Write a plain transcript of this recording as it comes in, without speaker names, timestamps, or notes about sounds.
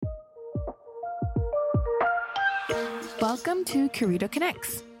Welcome to Corrido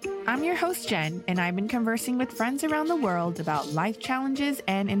Connects. I'm your host, Jen, and I've been conversing with friends around the world about life challenges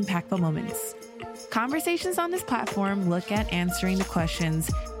and impactful moments. Conversations on this platform look at answering the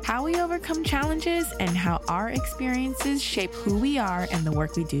questions, how we overcome challenges and how our experiences shape who we are and the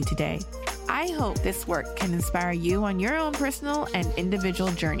work we do today. I hope this work can inspire you on your own personal and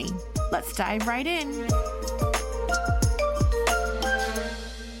individual journey. Let's dive right in.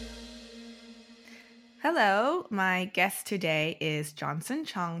 Hello, my guest today is Johnson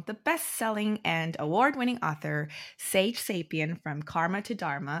Chung, the best-selling and award-winning author, Sage Sapien from Karma to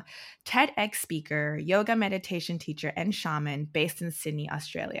Dharma, TEDx speaker, yoga meditation teacher, and shaman based in Sydney,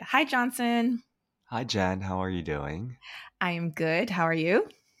 Australia. Hi, Johnson. Hi, Jen. How are you doing? I am good. How are you?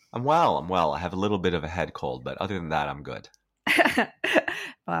 I'm well. I have a little bit of a head cold, but other than that, I'm good.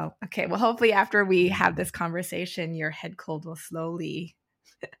 Well, okay. Well, hopefully after we have this conversation, your head cold will slowly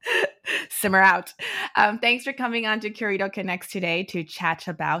simmer out. Thanks for coming on to Corrido Connects today to chat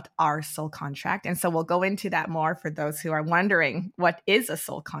about our soul contract. And so we'll go into that more for those who are wondering what is a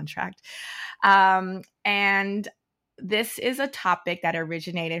soul contract. And this is a topic that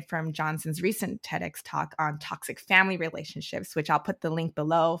originated from Johnson's recent TEDx talk on toxic family relationships, which I'll put the link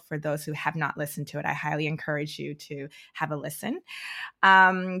below for those who have not listened to it. I highly encourage you to have a listen.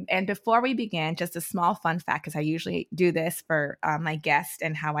 And before we begin, just a small fun fact, because I usually do this for my guests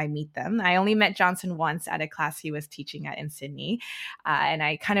and how I meet them. I only met Johnson once at a class he was teaching at in Sydney. And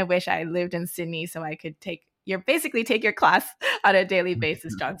I kind of wish I lived in Sydney so I could take your class on a daily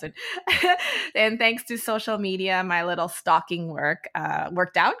basis, Johnson. And thanks to social media, my little stalking work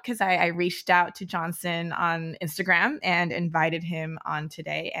worked out because I reached out to Johnson on Instagram and invited him on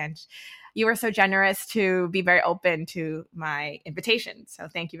today. And you were so generous to be very open to my invitation. So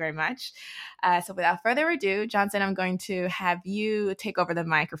thank you very much. So without further ado, Johnson, I'm going to have you take over the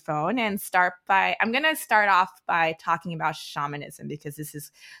microphone and I'm going to start off by talking about shamanism, because this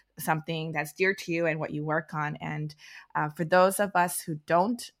is something that's dear to you and what you work on. And for those of us who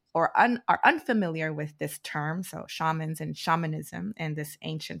don't or are unfamiliar with this term, so shamans and shamanism and this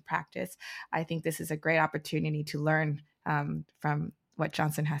ancient practice, I think this is a great opportunity to learn from what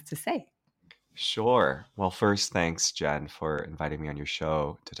Johnson has to say. Sure. Well, first, thanks, Jen, for inviting me on your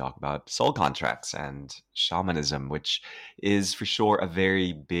show to talk about soul contracts and shamanism, which is for sure a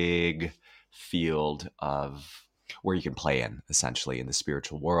very big field of where you can play in, essentially, in the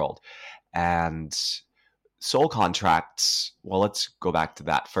spiritual world. And soul contracts, well, let's go back to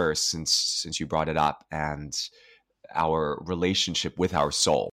that first, since you brought it up, and our relationship with our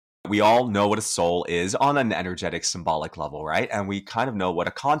soul. We all know what a soul is on an energetic, symbolic level, right? And we kind of know what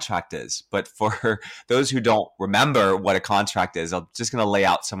a contract is. But for those who don't remember what a contract is, I'm just going to lay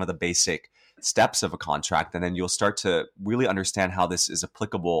out some of the basic steps of a contract, and then you'll start to really understand how this is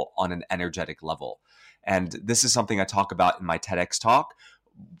applicable on an energetic level. And this is something I talk about in my TEDx talk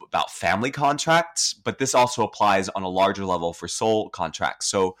about family contracts, but this also applies on a larger level for soul contracts.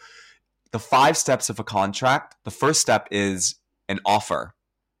 So the 5 steps of a contract, the first step is an offer.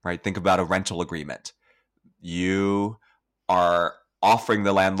 Right? Think about a rental agreement. You are offering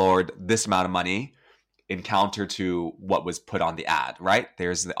the landlord this amount of money in counter to what was put on the ad, right?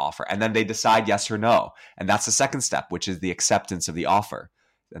 There's the offer. And then they decide yes or no. And that's the second step, which is the acceptance of the offer.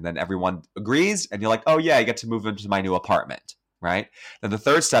 And then everyone agrees and you're like, oh yeah, I get to move into my new apartment, right? Then the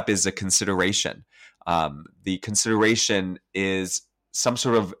third step is a consideration. The consideration is some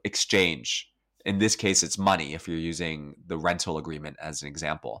sort of exchange. In this case, it's money. If you're using the rental agreement as an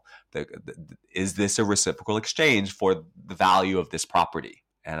example, is this a reciprocal exchange for the value of this property?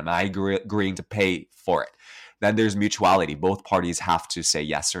 And am I agreeing to pay for it? Then there's mutuality. Both parties have to say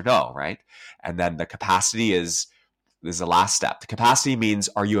yes or no, right? And then the capacity is the last step. The capacity means,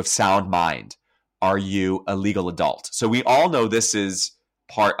 are you of sound mind? Are you a legal adult? So we all know this is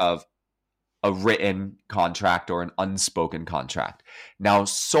part of a written contract or an unspoken contract. Now,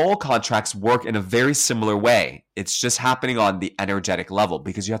 soul contracts work in a very similar way. It's just happening on the energetic level,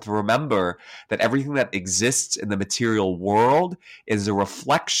 because you have to remember that everything that exists in the material world is a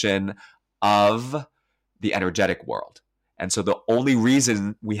reflection of the energetic world. And so the only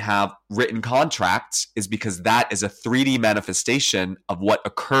reason we have written contracts is because that is a 3D manifestation of what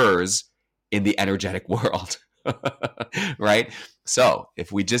occurs in the energetic world. Right? So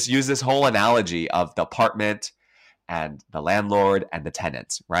if we just use this whole analogy of the apartment and the landlord and the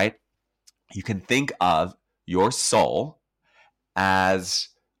tenants, right? You can think of your soul as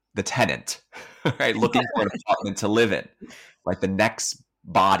the tenant, right? Looking for an apartment to live in, like the next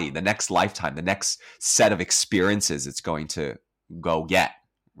body, the next lifetime, the next set of experiences it's going to go get,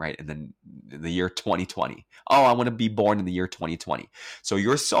 right? And then in the year 2020, oh, I want to be born in the year 2020. So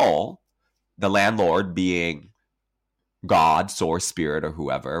your soul, the landlord being God, source, spirit, or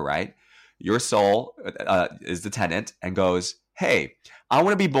whoever, right? Your soul is the tenant and goes, hey, I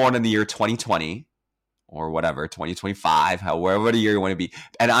want to be born in the year 2020 or whatever, 2025, however the year you want to be.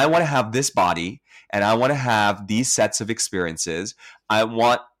 And I want to have this body and I want to have these sets of experiences. I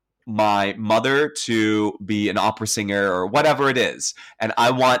want my mother to be an opera singer or whatever it is. And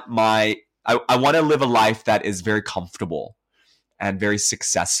I want I want to live a life that is very comfortable and very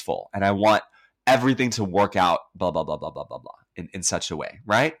successful. And I want everything to work out, blah, blah, blah, blah, blah, blah, blah, in such a way,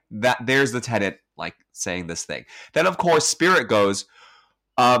 right? That there's the tenant like saying this thing. Then of course, spirit goes,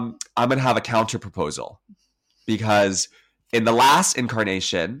 I'm going to have a counter proposal because in the last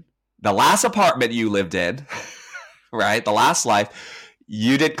incarnation, the last apartment you lived in, right? The last life,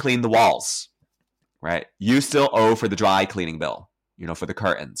 you didn't clean the walls, right? You still owe for the dry cleaning bill, for the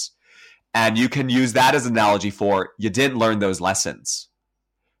curtains. And you can use that as an analogy for you didn't learn those lessons.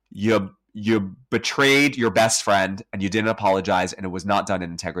 You betrayed your best friend and you didn't apologize and it was not done in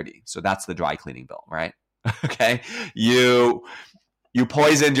integrity. So that's the dry cleaning bill, right? Okay. You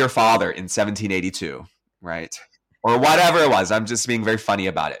poisoned your father in 1782, right? Or whatever it was. I'm just being very funny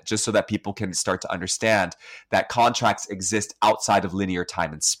about it, just so that people can start to understand that contracts exist outside of linear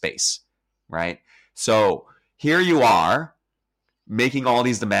time and space, right? So here you are making all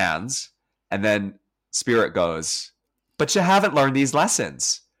these demands, and then spirit goes, but you haven't learned these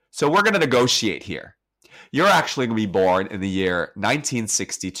lessons. So we're going to negotiate here. You're actually going to be born in the year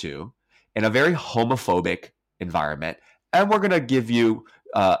 1962 in a very homophobic environment. And we're going to give you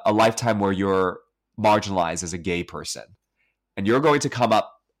a lifetime where you're marginalized as a gay person. And you're going to come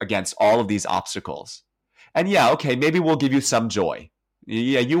up against all of these obstacles. And yeah, okay, maybe we'll give you some joy.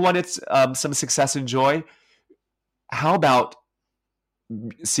 Yeah, you wanted some success and joy. How about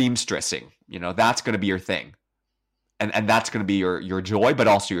seamstressing? That's going to be your thing. And that's going to be your joy, but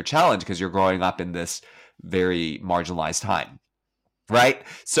also your challenge because you're growing up in this very marginalized time. Right?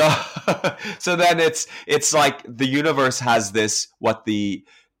 So then it's like the universe has this, what the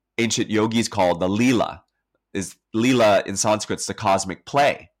ancient yogis called the Leela. Is Leela in Sanskrit, it's the cosmic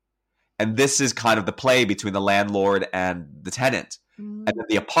play. And this is kind of the play between the landlord and the tenant. Mm. And then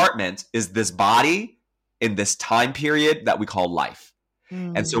the apartment is this body in this time period that we call life.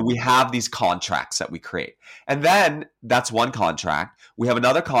 Mm. And so we have these contracts that we create. And then that's one contract. We have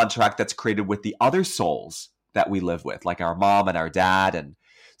another contract that's created with the other souls that we live with, like our mom and our dad. And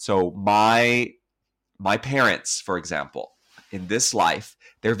so my parents, for example, in this life,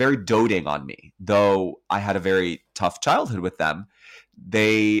 they're very doting on me. Though I had a very tough childhood with them,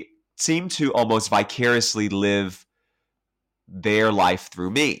 they seem to almost vicariously live their life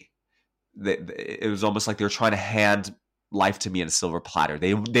through me. It was almost like they were trying to hand life to me in a silver platter.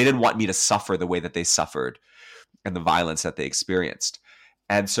 They didn't want me to suffer the way that they suffered and the violence that they experienced.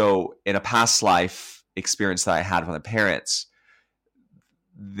 And so in a past life experience that I had with my parents,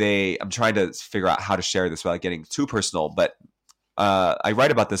 I'm trying to figure out how to share this without getting too personal, but I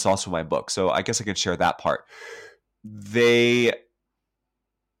write about this also in my book, so I guess I can share that part. They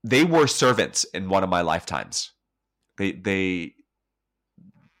were servants in one of my lifetimes. And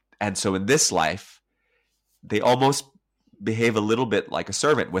so in this life, they almost behave a little bit like a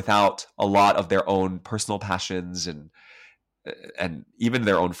servant without a lot of their own personal passions and even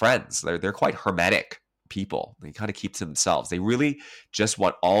their own friends. They're quite hermetic people. They kind of keep to themselves. They really just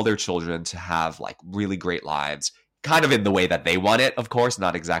want all their children to have like really great lives, kind of in the way that they want it, of course,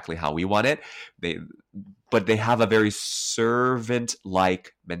 not exactly how we want it. But they have a very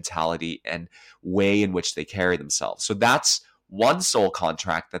servant-like mentality and way in which they carry themselves. So that's one soul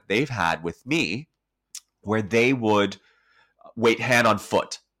contract that they've had with me, where they would wait hand on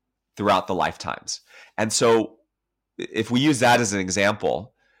foot throughout the lifetimes. And so if we use that as an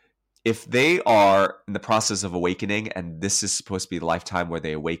example, if they are in the process of awakening, and this is supposed to be the lifetime where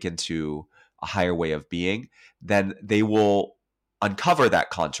they awaken to a higher way of being, then they will uncover that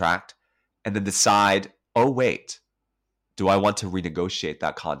contract and then decide, oh, wait, do I want to renegotiate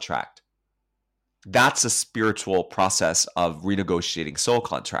that contract? That's a spiritual process of renegotiating soul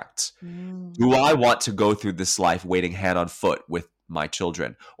contracts. Mm. Do I want to go through this life waiting hand on foot with my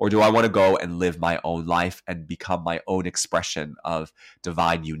children? Or do I want to go and live my own life and become my own expression of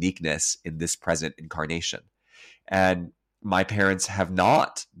divine uniqueness in this present incarnation? And my parents have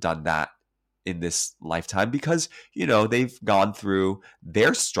not done that in this lifetime because, they've gone through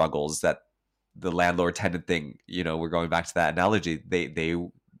their struggles that the landlord-tenant thing, we're going back to that analogy.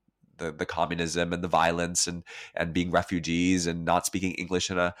 The communism and the violence and being refugees and not speaking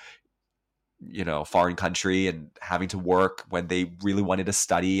English in a foreign country and having to work when they really wanted to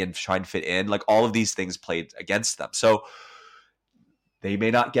study and try and fit in, like all of these things played against them. So they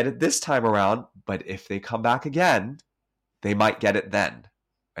may not get it this time around, but if they come back again, they might get it then.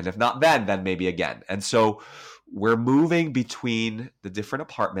 And if not then maybe again. And so we're moving between the different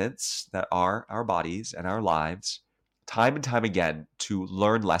apartments that are our bodies and our lives time and time again to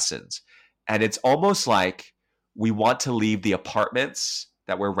learn lessons. And it's almost like we want to leave the apartments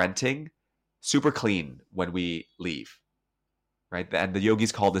that we're renting super clean when we leave, right? And the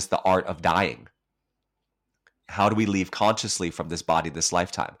yogis call this the art of dying. How do we leave consciously from this body, this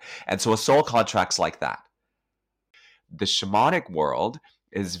lifetime? And so a soul contract's like that. The shamanic world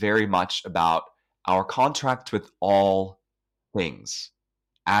is very much about our contract with all things,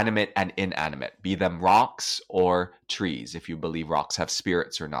 animate and inanimate, be them rocks or trees, if you believe rocks have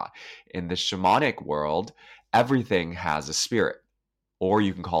spirits or not. In the shamanic world, everything has a spirit, or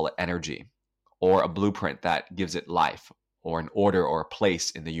you can call it energy, or a blueprint that gives it life, or an order or a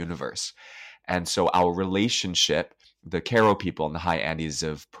place in the universe. And so our relationship, the Q'ero people in the high Andes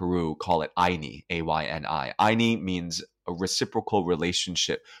of Peru call it Ayni, A-Y-N-I. Ayni means a reciprocal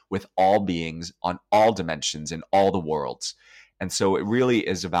relationship with all beings on all dimensions in all the worlds. And so it really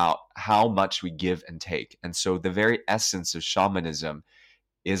is about how much we give and take. And so the very essence of shamanism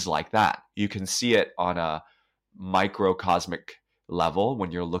is like that. You can see it on a microcosmic level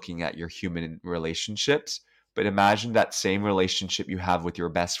when you're looking at your human relationships. But imagine that same relationship you have with your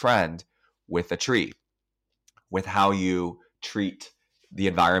best friend with a tree, with how you treat the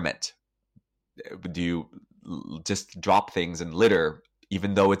environment. Do you just drop things and litter,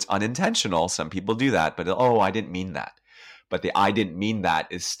 even though it's unintentional? Some people do that, but oh, I didn't mean that. But the I didn't mean that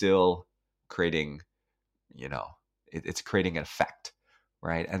is still creating, it's creating an effect,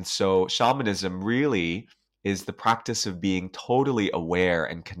 right? And so shamanism really is the practice of being totally aware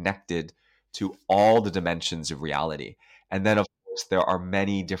and connected to all the dimensions of reality. And then, of course, there are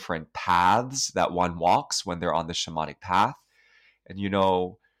many different paths that one walks when they're on the shamanic path. And,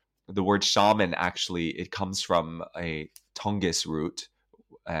 the word shaman, actually, it comes from a Tongass root,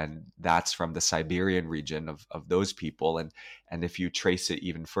 and that's from the Siberian region of those people. And if you trace it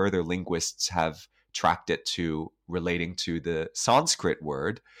even further, linguists have tracked it to relating to the Sanskrit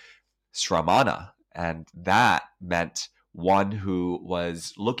word Shramana. And that meant one who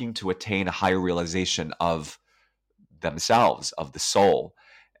was looking to attain a higher realization of themselves, of the soul.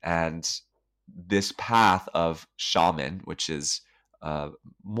 And this path of shaman, which is a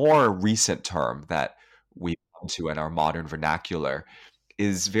more recent term that we come to in our modern vernacular,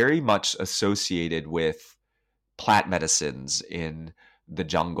 is very much associated with plant medicines in the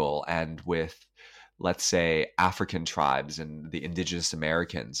jungle and with, let's say, African tribes and the indigenous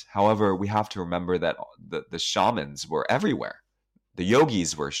Americans. However, we have to remember that the shamans were everywhere. The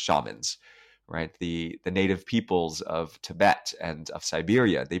yogis were shamans, right? The native peoples of Tibet and of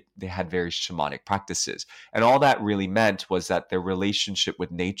Siberia, they had very shamanic practices. And all that really meant was that their relationship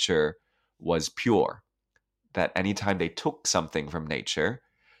with nature was pure. That anytime they took something from nature,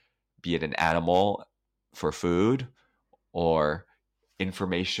 be it an animal for food or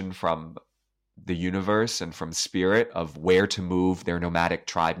information from the universe and from spirit of where to move their nomadic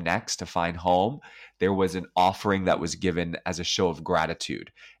tribe next to find home, there was an offering that was given as a show of gratitude.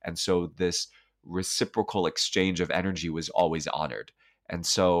 And so this reciprocal exchange of energy was always honored. And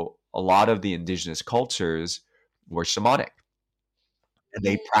so a lot of the indigenous cultures were shamanic, and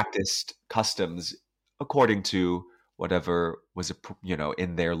they practiced customs according to whatever was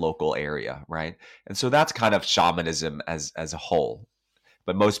in their local area, right? And so that's kind of shamanism as a whole.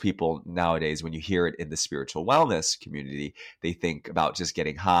 But most people nowadays, when you hear it in the spiritual wellness community, they think about just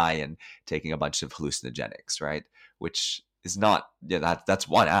getting high and taking a bunch of hallucinogenics, right? Which is not, that's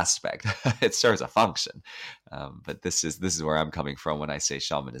one aspect. It serves a function. But this is where I'm coming from when I say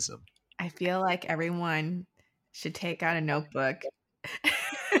shamanism. I feel like everyone should take out a notebook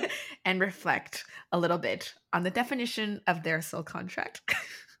and reflect a little bit on the definition of their soul contract.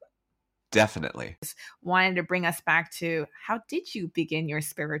 Definitely. Wanted to bring us back to, how did you begin your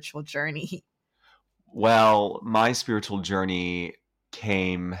spiritual journey? Well, my spiritual journey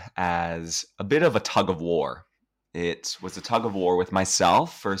came as a bit of a tug of war. It was a tug of war with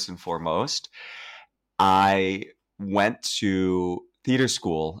myself, first and foremost. I went to theater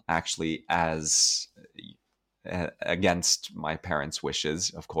school, actually, as against my parents'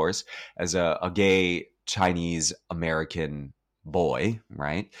 wishes, of course, as a gay Chinese American boy,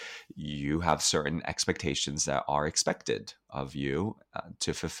 right? You have certain expectations that are expected of you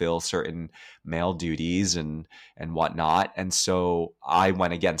to fulfill certain male duties and whatnot. And so I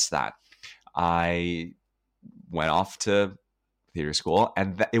went against that. I went off to theater school,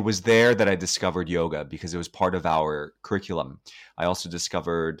 and it was there that I discovered yoga, because it was part of our curriculum. I also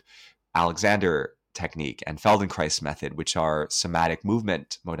discovered Alexander technique and Feldenkrais method, which are somatic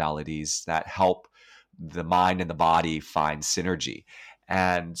movement modalities that help the mind and the body find synergy.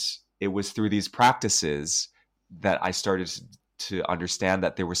 And it was through these practices that I started to understand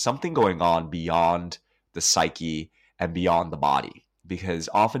that there was something going on beyond the psyche and beyond the body. Because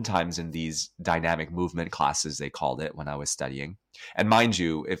oftentimes in these dynamic movement classes, they called it when I was studying. And mind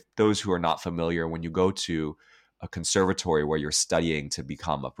you, if those who are not familiar, when you go to a conservatory where you're studying to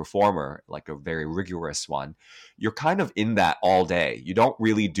become a performer, like a very rigorous one, you're kind of in that all day. You don't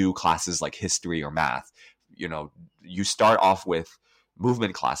really do classes like history or math. You know, you start off with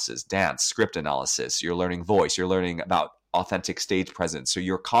movement classes, dance, script analysis. You're learning voice. You're learning about authentic stage presence. So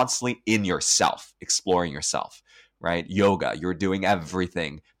you're constantly in yourself, exploring yourself, right? Yoga, you're doing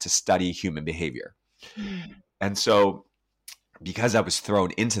everything to study human behavior. And so because I was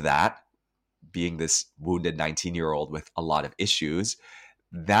thrown into that, being this wounded 19-year-old with a lot of issues,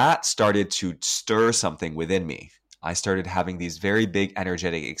 that started to stir something within me. I started having these very big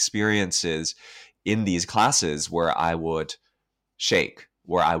energetic experiences in these classes where I would shake,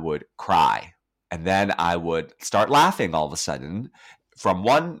 where I would cry, and then I would start laughing all of a sudden from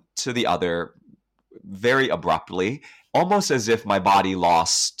one to the other very abruptly, almost as if my body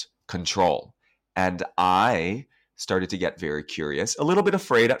lost control. And I started to get very curious, a little bit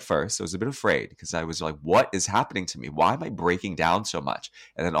afraid at first. I was a bit afraid because I was like, what is happening to me? Why am I breaking down so much?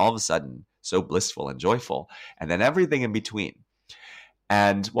 And then all of a sudden, so blissful and joyful. And then everything in between.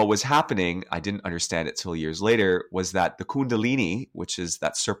 And what was happening, I didn't understand it till years later, was that the Kundalini, which is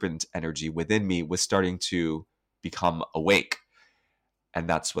that serpent energy within me, was starting to become awake. And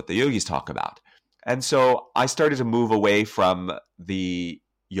that's what the yogis talk about. And so I started to move away from the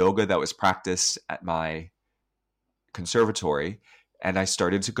yoga that was practiced at my conservatory, and I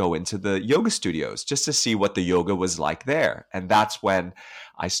started to go into the yoga studios just to see what the yoga was like there. And that's when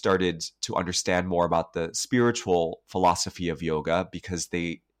I started to understand more about the spiritual philosophy of yoga, because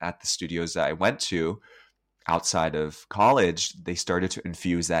at the studios that I went to outside of college, they started to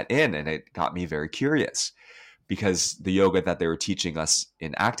infuse that in, and it got me very curious, because the yoga that they were teaching us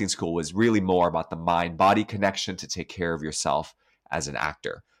in acting school was really more about the mind-body connection to take care of yourself as an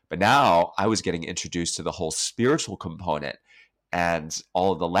actor. But now I was getting introduced to the whole spiritual component and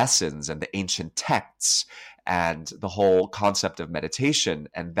all of the lessons and the ancient texts and the whole concept of meditation.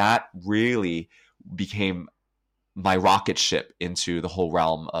 And that really became my rocket ship into the whole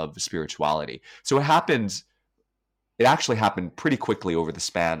realm of spirituality. So it actually happened pretty quickly over the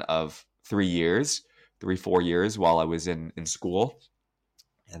span of 4 years while I was in school.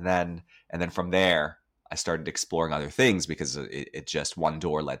 And then from there, I started exploring other things, because it just one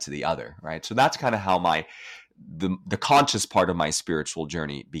door led to the other, right? So that's kind of how the conscious part of my spiritual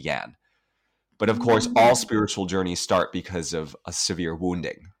journey began. But of course, all spiritual journeys start because of a severe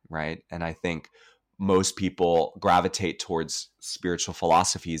wounding, right? And I think most people gravitate towards spiritual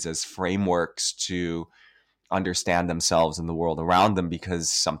philosophies as frameworks to understand themselves and the world around them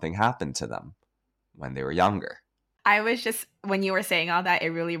because something happened to them when they were younger. I was just, when you were saying all that,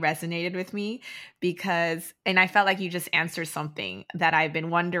 it really resonated with me and I felt like you just answered something that I've been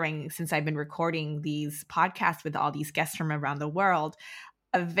wondering since I've been recording these podcasts with all these guests from around the world.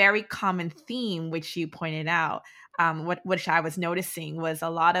 A very common theme, which you pointed out, which I was noticing, was a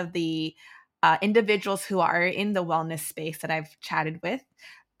lot of the individuals who are in the wellness space that I've chatted with,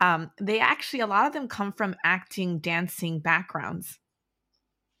 a lot of them come from acting, dancing backgrounds.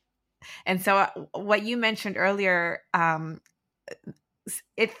 And so what you mentioned earlier,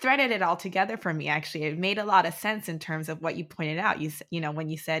 it threaded it all together for me, actually. It made a lot of sense in terms of what you pointed out. When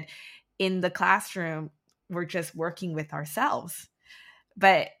you said in the classroom, we're just working with ourselves.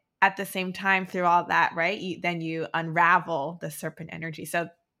 But at the same time, through all that, right, then you unravel the serpent energy. So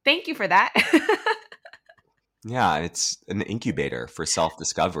thank you for that. Yeah, it's an incubator for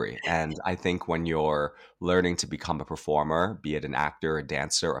self-discovery. And I think when you're learning to become a performer, be it an actor, a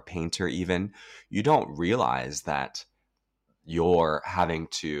dancer, a painter even, you don't realize that you're having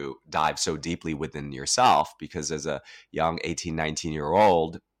to dive so deeply within yourself, because as a young 18,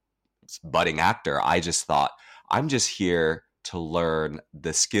 19-year-old budding actor, I just thought, I'm just here to learn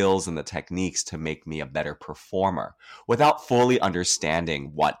the skills and the techniques to make me a better performer, without fully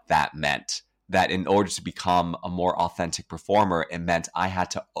understanding what that meant. That in order to become a more authentic performer, it meant I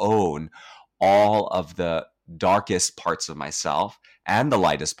had to own all of the darkest parts of myself and the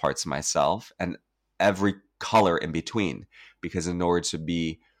lightest parts of myself and every color in between. Because in order to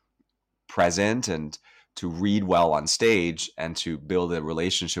be present and to read well on stage and to build a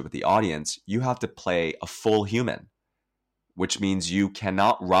relationship with the audience, you have to play a full human, which means you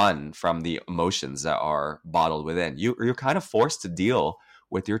cannot run from the emotions that are bottled within. You're kind of forced to deal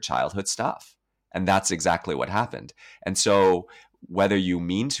with your childhood stuff. And that's exactly what happened. And so whether you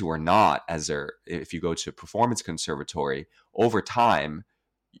mean to or not, if you go to a performance conservatory, over time,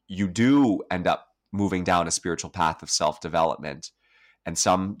 you do end up moving down a spiritual path of self-development, and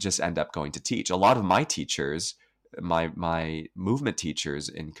some just end up going to teach. A lot of my teachers, my movement teachers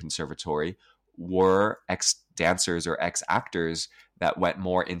in conservatory, were ex-dancers or ex-actors that went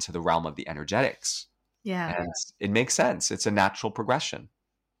more into the realm of the energetics. Yeah. And it makes sense. It's a natural progression.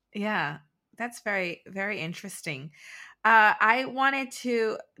 Yeah, that's very, very interesting. I wanted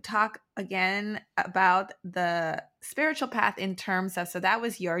to talk again about the spiritual path in terms of, so that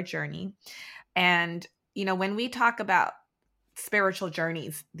was your journey. And, when we talk about spiritual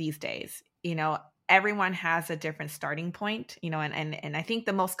journeys these days, everyone has a different starting point, and I think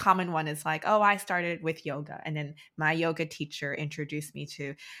the most common one is like, oh, I started with yoga, and then my yoga teacher introduced me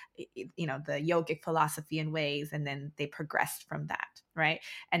to, the yogic philosophy and ways, and then they progressed from that, right?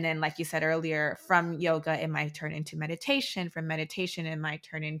 And then, like you said earlier, from yoga, it might turn into meditation. From meditation, it might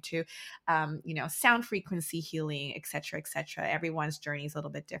turn into, sound frequency healing, et cetera, et cetera. Everyone's journey is a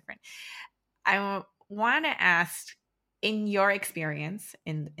little bit different. I want to ask, in your experience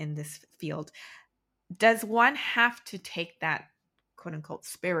in this field, does one have to take that quote unquote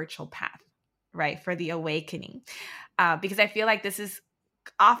spiritual path, right, for the awakening? Because I feel like this is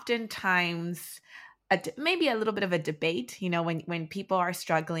oftentimes maybe a little bit of a debate, when people are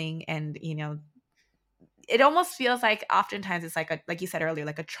struggling, and, it almost feels like oftentimes it's like you said earlier,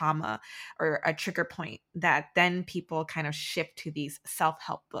 like a trauma or a trigger point that then people kind of shift to these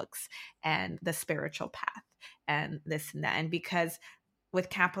self-help books and the spiritual path and this and that. And because with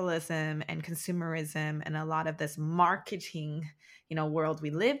capitalism and consumerism and a lot of this marketing, world we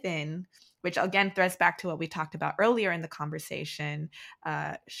live in, which again threads back to what we talked about earlier in the conversation,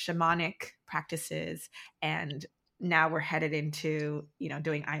 shamanic practices, and now we're headed into,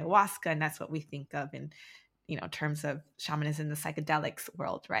 doing ayahuasca, and that's what we think of in, terms of shamanism, the psychedelics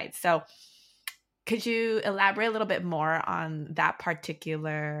world, right? So could you elaborate a little bit more on that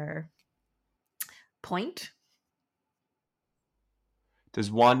particular point?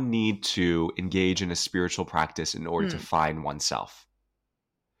 Does one need to engage in a spiritual practice in order to find oneself?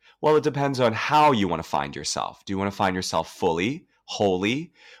 Well, it depends on how you want to find yourself. Do you want to find yourself fully,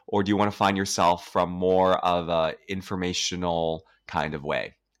 wholly, or do you want to find yourself from more of a informational kind of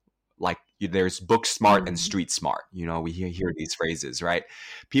way? Like there's book smart and street smart. We hear these phrases, right?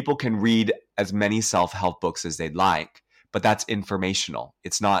 People can read as many self-help books as they'd like, but that's informational.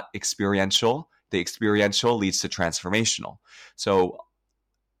 It's not experiential. The experiential leads to transformational. So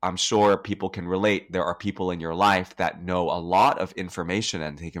I'm sure people can relate. There are people in your life that know a lot of information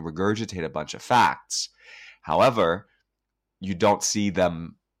and they can regurgitate a bunch of facts. However, you don't see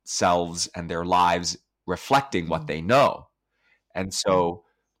themselves and their lives reflecting what they know. And so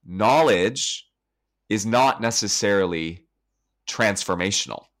knowledge is not necessarily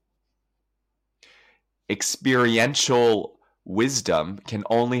transformational. Experiential wisdom can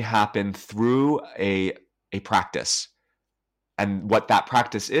only happen through a practice. And what that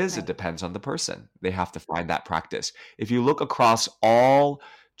practice is, it depends on the person. They have to find that practice. If you look across all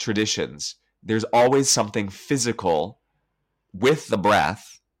traditions, there's always something physical with the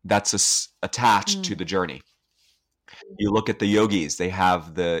breath that's attached to the journey. You look at the yogis, they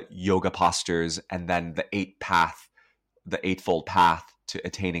have the yoga postures and then the eightfold path to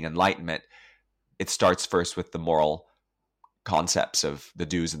attaining enlightenment. It starts first with the moral concepts of the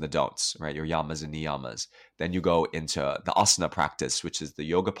do's and the don'ts, right? Your yamas and niyamas. Then you go into the asana practice, which is the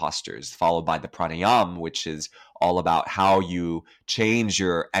yoga postures, followed by the pranayama, which is all about how you change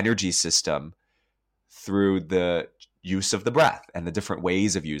your energy system through the use of the breath and the different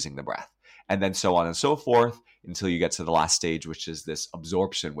ways of using the breath. And then so on and so forth until you get to the last stage, which is this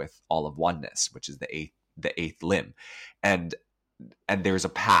absorption with all of oneness, which is the eighth limb. And there's a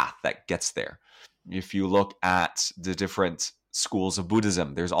path that gets there. If you look at the different schools of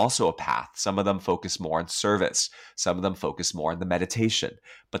Buddhism, there's also a path. Some of them focus more on service. Some of them focus more on the meditation.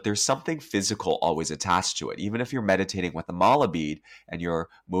 But there's something physical always attached to it. Even if you're meditating with a mala bead and you're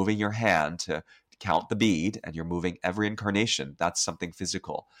moving your hand to count the bead and you're moving every incarnation, that's something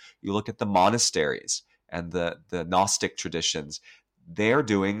physical. You look at the monasteries and the Gnostic traditions, they're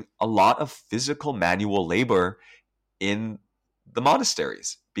doing a lot of physical manual labor in the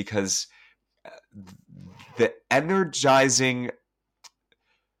monasteries because the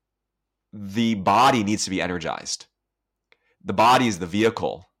body needs to be energized. The body is the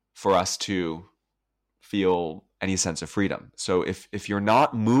vehicle for us to feel any sense of freedom. So if you're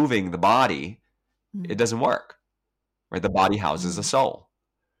not moving the body, it doesn't work, right? The body houses the soul.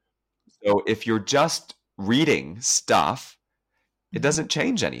 So if you're just reading stuff, it doesn't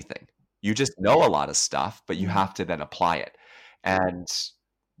change anything. You just know a lot of stuff, but you have to then apply it. And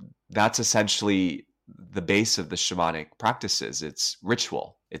that's essentially the base of the shamanic practices. It's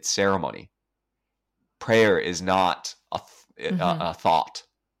ritual, it's ceremony. Prayer is not a thought.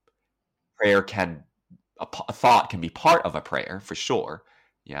 Prayer can a thought can be part of a prayer for sure,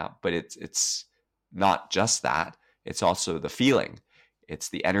 yeah, but it's not just that. It's also the feeling. It's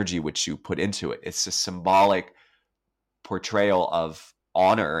the energy which you put into it. It's a symbolic portrayal of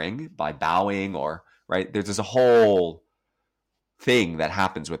honoring by bowing, or right. There's a whole thing that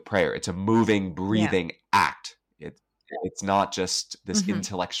happens with prayer. It's a moving, breathing act. It's not just this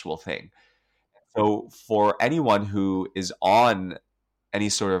intellectual thing. So for anyone who is on any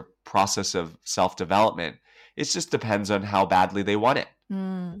sort of process of self-development, it just depends on how badly they want it.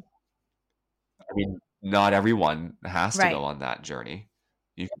 Mm. I mean, not everyone has to Right. go on that journey.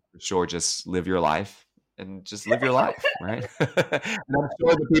 You can for sure just live your life and just live your life, right? And I'm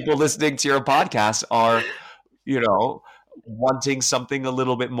sure the people listening to your podcast are, wanting something a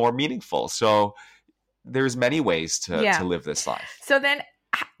little bit more meaningful. So there's many ways to live this life. So then,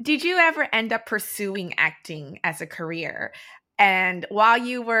 did you ever end up pursuing acting as a career? And while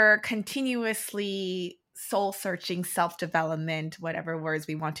you were continuously soul searching, self-development, whatever words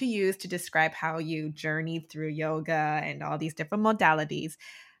we want to use to describe how you journeyed through yoga and all these different modalities,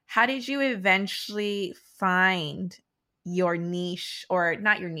 how did you eventually find your niche, or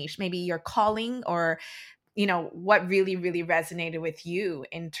not your niche, maybe your calling, or what really, really resonated with you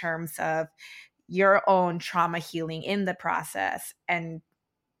in terms of your own trauma healing in the process? And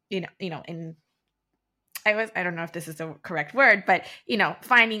I don't know if this is the correct word, but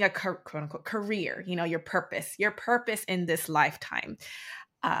finding a quote unquote career, your purpose in this lifetime.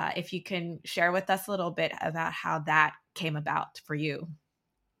 If you can share with us a little bit about how that came about for you.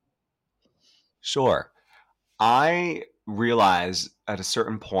 Sure. I realized at a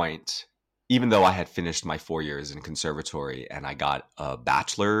certain point, even though I had finished my 4 years in conservatory and I got a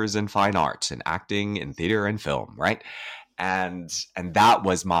bachelor's in fine arts in acting, in theater and film, right? And that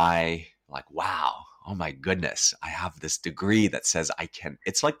was my wow, oh my goodness, I have this degree that says I can,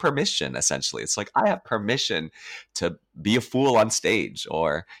 it's like permission, essentially. It's like I have permission to be a fool on stage,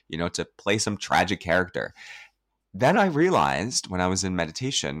 or, to play some tragic character. Then I realized when I was in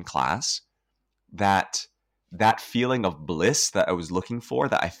meditation class that feeling of bliss that I was looking for,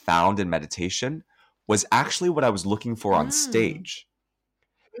 that I found in meditation, was actually what I was looking for on stage.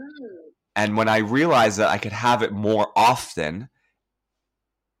 And when I realized that I could have it more often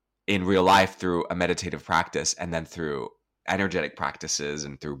in real life through a meditative practice, and then through energetic practices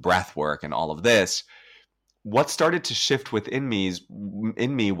and through breath work and all of this, what started to shift within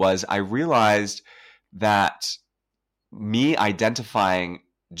me was I realized that me identifying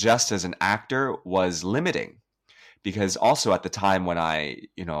just as an actor was limiting. Because also at the time when I,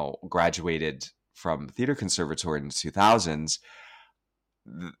 graduated from theater conservatory in the 2000s,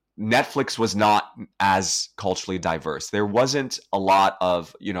 Netflix was not as culturally diverse. There wasn't a lot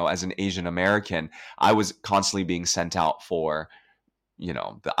of, as an Asian American, I was constantly being sent out for,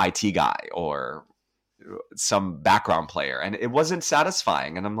 the IT guy or some background player, and it wasn't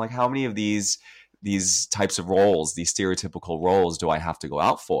satisfying. And I'm like, how many of these types of roles, these stereotypical roles, do I have to go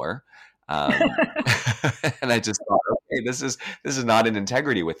out for? And I just thought, okay, this is not in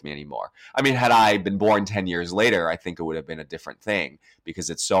integrity with me anymore. I mean, had I been born 10 years later, I think it would have been a different thing, because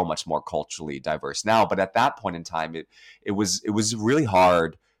it's so much more culturally diverse now. But at that point in time, it was really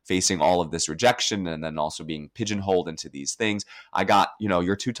hard facing all of this rejection, and then also being pigeonholed into these things. I got,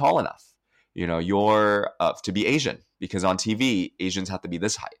 you're too tall enough. You're to be Asian, because on TV, Asians have to be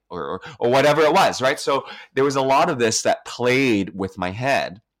this height, or whatever it was, right? So there was a lot of this that played with my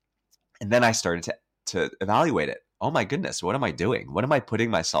head. And then I started to evaluate it. Oh my goodness, what am I doing? What am I putting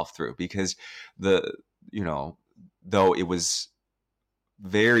myself through? Because though it was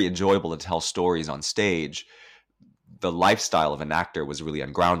very enjoyable to tell stories on stage, the lifestyle of an actor was really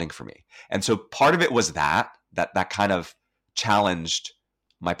ungrounding for me. And so part of it was that kind of challenged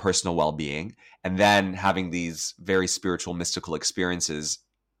my personal well-being. And then having these very spiritual, mystical experiences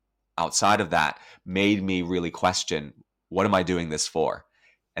outside of that made me really question, what am I doing this for?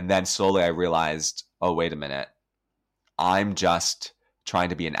 And then slowly I realized, oh, wait a minute. I'm just trying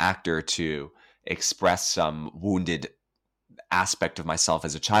to be an actor to express some wounded aspect of myself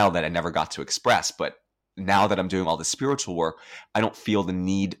as a child that I never got to express. But now that I'm doing all the spiritual work, I don't feel the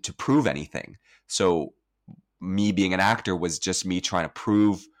need to prove anything. So me being an actor was just me trying to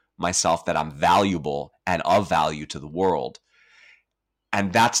prove myself that I'm valuable and of value to the world.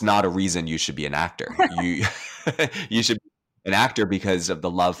 And that's not a reason you should be an actor. You should an actor because of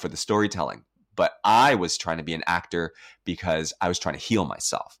the love for the storytelling. But I was trying to be an actor because I was trying to heal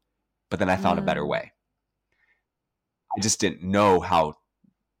myself. But then I found a better way. I just didn't know how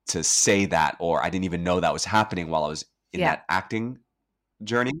to say that, or I didn't even know that was happening while I was in Yeah. that acting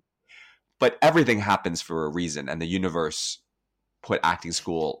journey. But everything happens for a reason, and the universe put acting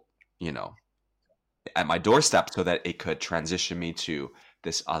school, you know, at my doorstep so that it could transition me to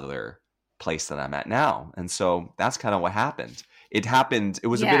this other place that I'm at now. And so that's kind of what happened. It happened. It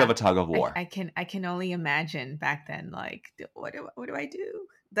was a bit of Yeah. a tug of war. I can only imagine back then, like, what do I do?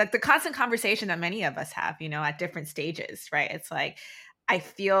 Like the constant conversation that many of us have, you know, at different stages, right? It's like, I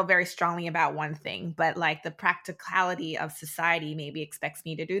feel very strongly about one thing, but like the practicality of society maybe expects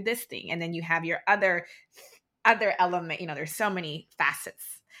me to do this thing. And then you have your other element, you know, there's so many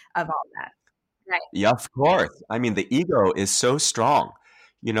facets of all that. Right. Yeah, of course. I mean, the ego is so strong.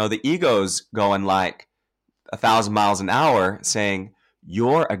 You know, the ego's going like 1,000 miles an hour saying,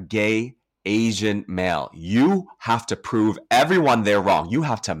 you're a gay Asian male. You have to prove everyone they're wrong. You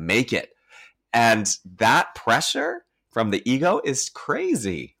have to make it. And that pressure from the ego is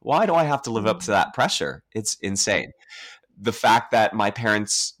crazy. Why do I have to live up to that pressure? It's insane. The fact that my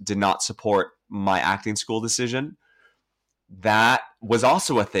parents did not support my acting school decision, that was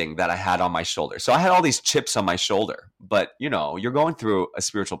also a thing that I had on my shoulder. So I had all these chips on my shoulder, but you know, you're going through a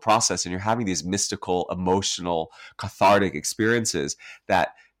spiritual process and you're having these mystical, emotional, cathartic experiences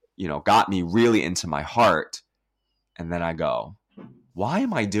that, you know, got me really into my heart. And then I go, why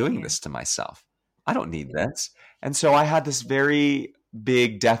am I doing this to myself? I don't need this. And so I had this very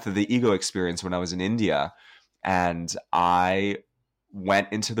big death of the ego experience when I was in India, and I went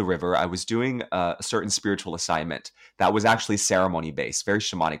into the river. I was doing a certain spiritual assignment that was actually ceremony based, very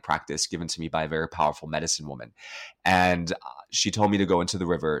shamanic practice given to me by a very powerful medicine woman. And she told me to go into the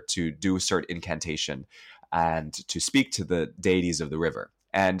river to do a certain incantation and to speak to the deities of the river.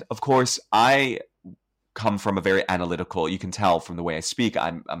 And of course, I come from a very analytical, you can tell from the way I speak,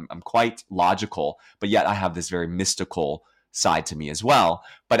 I'm quite logical, but yet I have this very mystical side to me as well.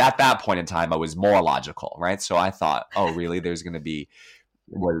 But at that point in time, I was more logical, right? So I thought, oh, really? There's going to be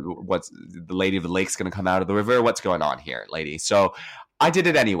what's the lady of the lake's going to come out of the river? What's going on here, lady? So I did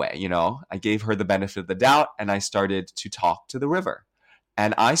it anyway. You know, I gave her the benefit of the doubt, and I started to talk to the river,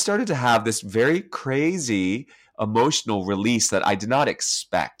 and I started to have this very crazy emotional release that I did not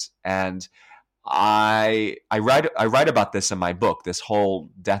expect. And I write about this in my book, this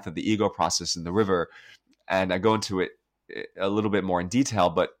whole death of the ego process in the river, and I go into it a little bit more in detail.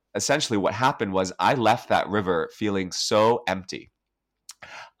 But essentially, what happened was I left that river feeling so empty.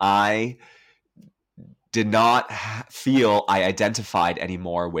 I did not feel I identified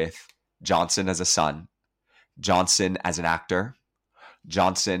anymore with Johnson as a son, Johnson as an actor,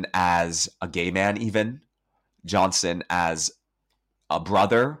 Johnson as a gay man, even Johnson as a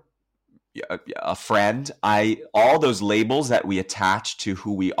brother, a friend. All those labels that we attach to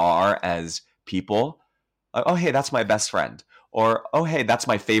who we are as people. Oh, hey, that's my best friend, or oh, hey, that's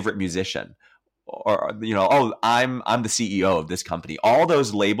my favorite musician, or you know, oh, I'm the CEO of this company. All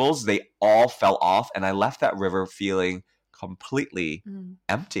those labels, they all fell off, and I left that river feeling completely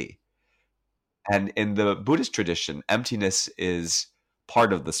empty. And in the Buddhist tradition, emptiness is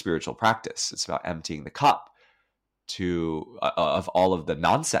part of the spiritual practice. It's about emptying the cup of all of the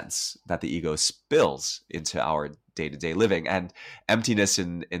nonsense that the ego spills into our day-to-day living. And emptiness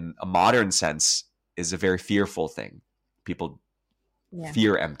in a modern sense is a very fearful thing. People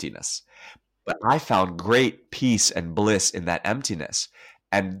fear emptiness. But I found great peace and bliss in that emptiness.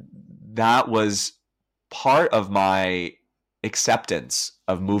 And that was part of my acceptance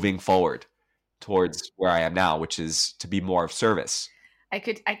of moving forward towards where I am now, which is to be more of service. I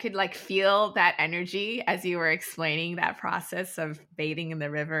could like feel that energy as you were explaining that process of bathing in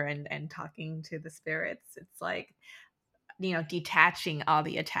the river and talking to the spirits. It's like, you know, detaching all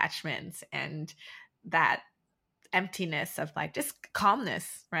the attachments and that emptiness of like just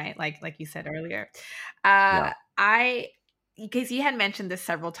calmness, right? Like you said earlier. Because you had mentioned this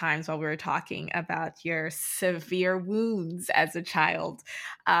several times while we were talking about your severe wounds as a child,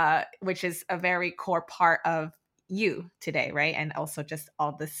 which is a very core part of you today, right? And also just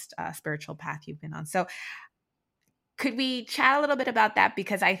all this spiritual path you've been on. So could we chat a little bit about that?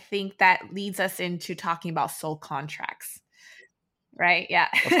 Because I think that leads us into talking about soul contracts, right? Yeah.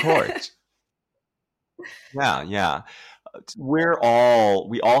 Of course. Yeah.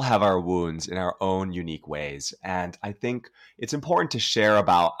 We all have our wounds in our own unique ways. And I think it's important to share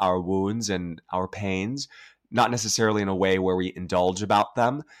about our wounds and our pains, not necessarily in a way where we indulge about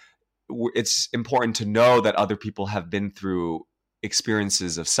them. It's important to know that other people have been through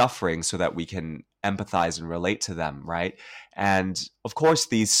experiences of suffering so that we can empathize and relate to them, right? And of course,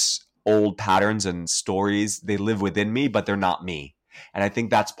 these old patterns and stories, they live within me, but they're not me. And I think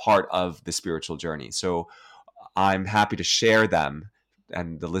that's part of the spiritual journey. So I'm happy to share them.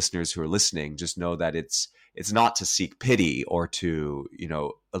 And the listeners who are listening just know that it's not to seek pity or to,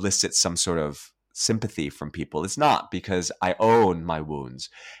 elicit some sort of sympathy from people. It's not, because I own my wounds.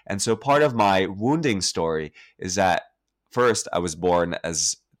 And so part of my wounding story is that first I was born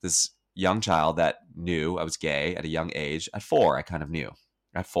as this young child that knew I was gay at a young age. At 4, I kind of knew.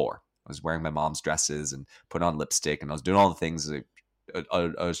 At 4, I was wearing my mom's dresses and putting on lipstick, and I was doing all the things that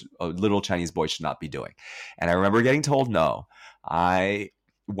a little Chinese boy should not be doing. And I remember getting told no. I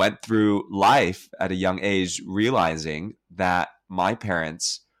went through life at a young age realizing that my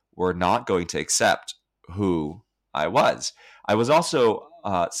parents were not going to accept who I was. I was also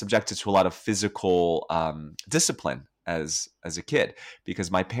subjected to a lot of physical discipline as a kid,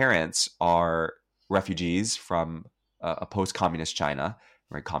 because my parents are refugees from a post-communist China,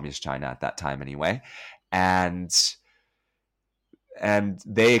 right? Communist China at that time anyway. And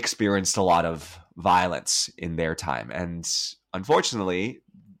they experienced a lot of violence in their time. And unfortunately,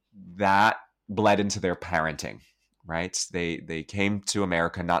 that bled into their parenting, right? They came to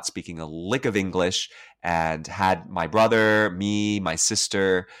America not speaking a lick of English and had my brother, me, my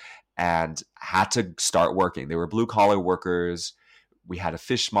sister, and had to start working. They were blue collar workers. We had a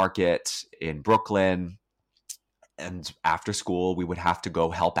fish market in Brooklyn. And after school, we would have to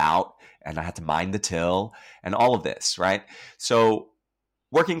go help out, and I had to mind the till and all of this, right? So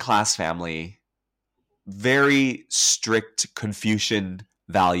working class family, very strict Confucian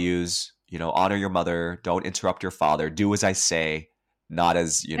values, honor your mother, don't interrupt your father, do as I say, not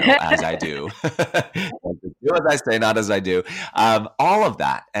as, as I do. Do as I say, not as I do. All of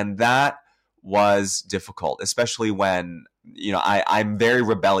that. And that was difficult, especially when, I'm very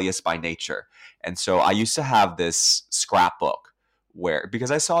rebellious by nature. And so I used to have this scrapbook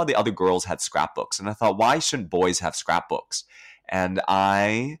because I saw the other girls had scrapbooks, and I thought, why shouldn't boys have scrapbooks? And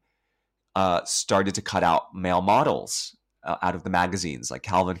I started to cut out male models out of the magazines, like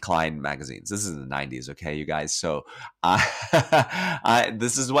Calvin Klein magazines. This is in the 90s, okay, you guys? So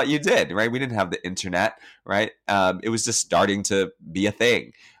this is what you did, right? We didn't have the internet, right? It was just starting to be a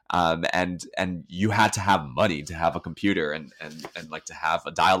thing. And you had to have money to have a computer and like to have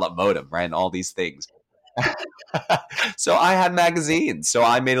a dial-up modem, right? And all these things. So I had magazines. So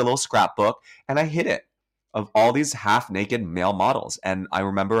I made a little scrapbook and I hid it of all these half-naked male models. And I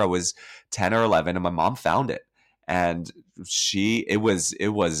remember I was 10 or 11 and my mom found it. And it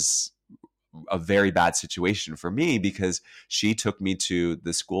was a very bad situation for me, because she took me to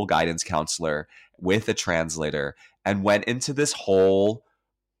the school guidance counselor with a translator and went into this whole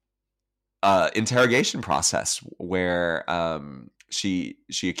interrogation process where she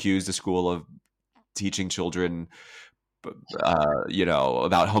accused the school of teaching children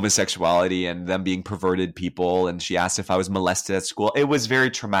about homosexuality and them being perverted people. And she asked if I was molested at school. It was very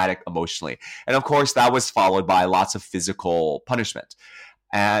traumatic emotionally. And of course, that was followed by lots of physical punishment.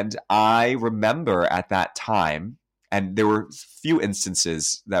 And I remember at that time, and there were few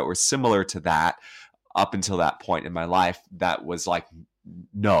instances that were similar to that up until that point in my life, that was like,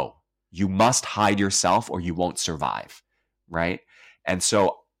 no, you must hide yourself or you won't survive, right? And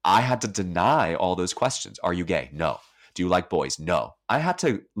so I had to deny all those questions. Are you gay? No. Do you like boys? No. I had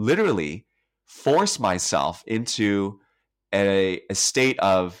to literally force myself into a state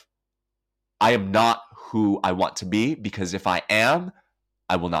of, I am not who I want to be, because if I am,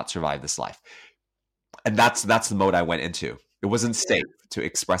 I will not survive this life. And that's the mode I went into. It wasn't safe to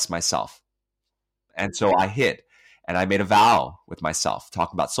express myself. And so I hid, and I made a vow with myself,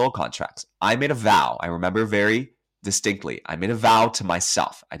 talking about soul contracts. I made a vow. I remember very distinctly. I made a vow to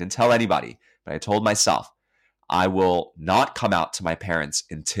myself. I didn't tell anybody, but I told myself, I will not come out to my parents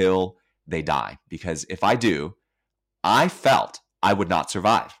until they die, because if I do, I felt I would not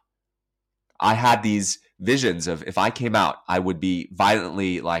survive. I had these visions of, if I came out, I would be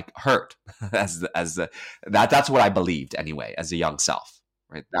violently like hurt that's what I believed anyway, as a young self,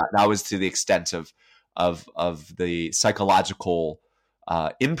 right? That was to the extent of the psychological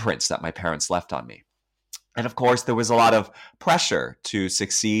imprints that my parents left on me. And of course, there was a lot of pressure to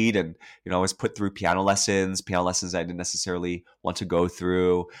succeed. And, I was put through piano lessons I didn't necessarily want to go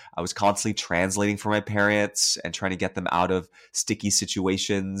through. I was constantly translating for my parents and trying to get them out of sticky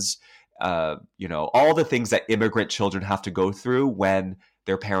situations. All the things that immigrant children have to go through when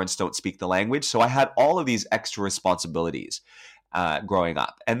their parents don't speak the language. So I had all of these extra responsibilities growing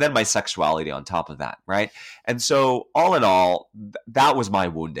up. And then my sexuality on top of that, right? And so all in all, that was my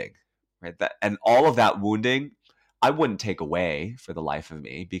wounding. Right. And all of that wounding, I wouldn't take away for the life of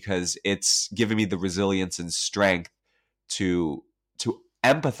me, because it's given me the resilience and strength to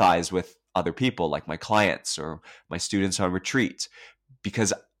empathize with other people, like my clients or my students on retreat,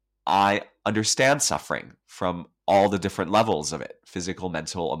 because I understand suffering from all the different levels of it, physical,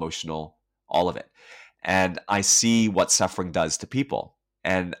 mental, emotional, all of it. And I see what suffering does to people.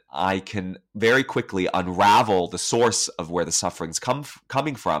 And I can very quickly unravel the source of where the suffering's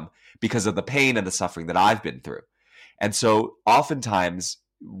coming from because of the pain and the suffering that I've been through. And so oftentimes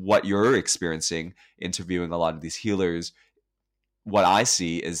what you're experiencing, interviewing a lot of these healers, what I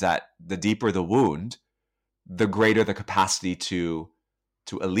see is that the deeper the wound, the greater the capacity to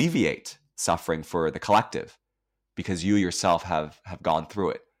alleviate suffering for the collective, because you yourself have gone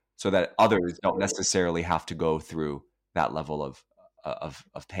through it, so that others don't necessarily have to go through that level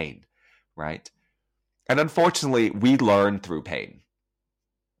of pain, right? And unfortunately, we learn through pain.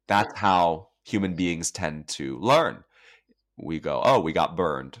 That's how human beings tend to learn. We go, oh, we got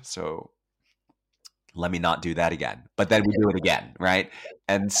burned, so let me not do that again. But then we do it again, right?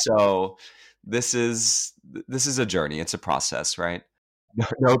 And so this is a journey. It's a process, right?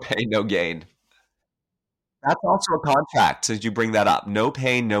 No pain, no gain. That's also a contract. So you bring that up. No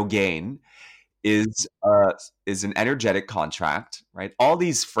pain, no gain is an energetic contract, right? All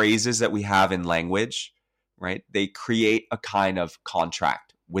these phrases that we have in language, right? They create a kind of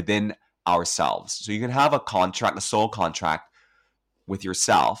contract within ourselves. So you can have a contract, a soul contract with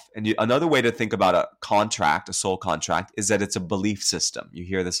yourself. And another way to think about a contract, a soul contract, is that it's a belief system. You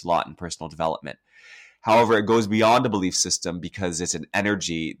hear this a lot in personal development. However, it goes beyond a belief system because it's an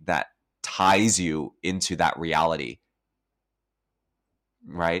energy that ties you into that reality,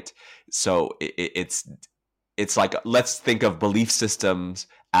 right? So it's like, let's think of belief systems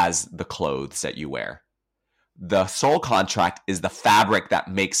as the clothes that you wear. The soul contract is the fabric that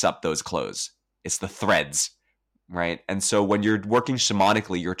makes up those clothes. It's the threads, right? And so when you're working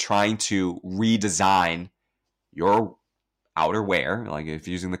shamanically, you're trying to redesign your outer wear, like if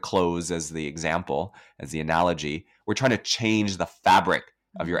you're using the clothes as the example, as the analogy, we're trying to change the fabric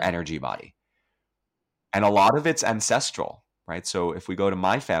of your energy body. And a lot of it's ancestral, right? So if we go to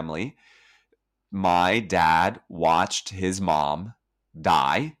my family, my dad watched his mom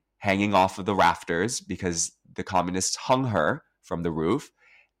die hanging off of the rafters because the communists hung her from the roof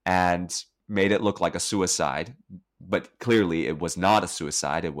and made it look like a suicide. But clearly it was not a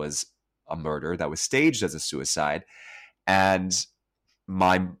suicide. It was a murder that was staged as a suicide. And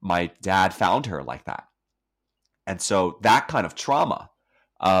my dad found her like that. And so that kind of trauma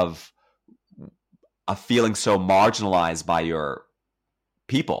of feeling so marginalized by your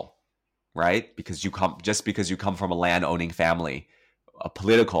people, right? Because you come from a land owning family, a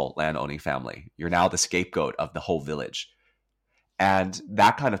political land owning family, you're now the scapegoat of the whole village. And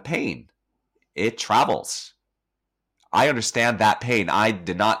that kind of pain, it travels. I understand that pain. I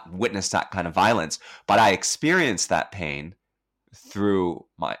did not witness that kind of violence, but I experienced that pain through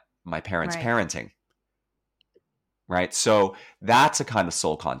my parents' parenting, right? So that's a kind of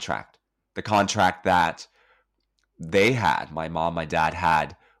soul contract. The contract that they had, my mom, my dad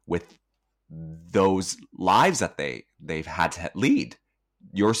had with those lives that they've had to lead.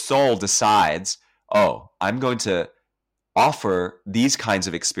 Your soul decides, oh, I'm going to offer these kinds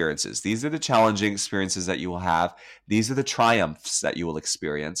of experiences. These are the challenging experiences that you will have. These are the triumphs that you will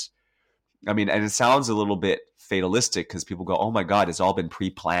experience. I mean, and it sounds a little bit fatalistic because people go, oh my God, it's all been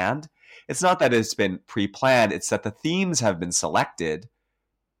pre-planned. It's not that it's been pre-planned. It's that the themes have been selected.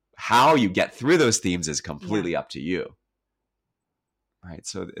 How you get through those themes is completely up to you. Right?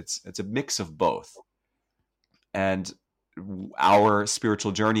 So it's a mix of both. And our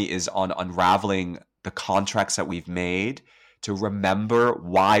spiritual journey is on unraveling the contracts that we've made to remember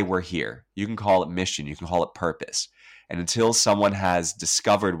why we're here. You can call it mission, you can call it purpose. And until someone has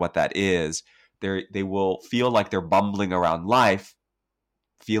discovered what that is, they will feel like they're bumbling around life,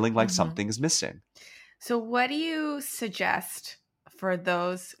 feeling like something is missing. So what do you suggest for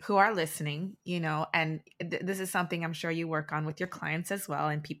those who are listening, and this is something I'm sure you work on with your clients as well,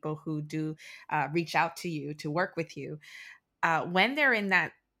 and people who do reach out to you to work with you, when they're in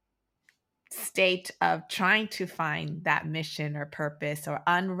that state of trying to find that mission or purpose or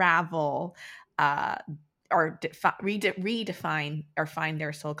unravel or redefine or find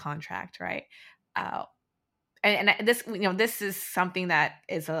their soul contract, right? And this, this is something that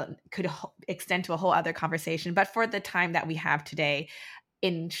could extend to a whole other conversation. But for the time that we have today,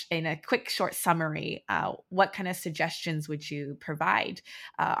 in a quick, short summary, what kind of suggestions would you provide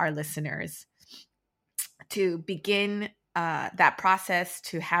our listeners to begin that process,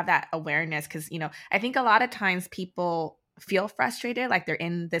 to have that awareness? Because, I think a lot of times people feel frustrated, like they're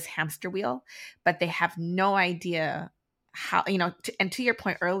in this hamster wheel, but they have no idea how, and to your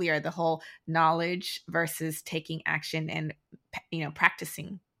point earlier, the whole knowledge versus taking action and,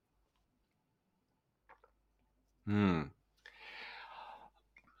 practicing.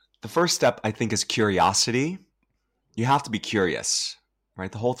 The first step, I think, is curiosity. You have to be curious,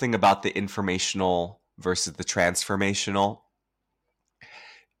 right? The whole thing about the informational versus the transformational,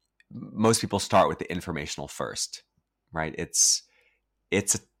 most people start with the informational first, right? It's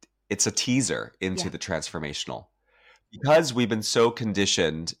a, it's a teaser into the transformational. Because we've been so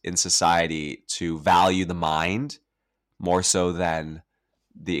conditioned in society to value the mind more so than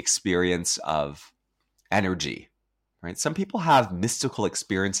the experience of energy, right? Some people have mystical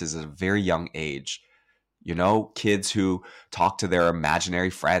experiences at a very young age. You know, kids who talk to their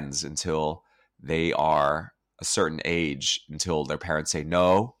imaginary friends until they are a certain age, until their parents say,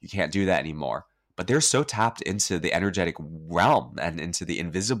 no, you can't do that anymore. But they're so tapped into the energetic realm and into the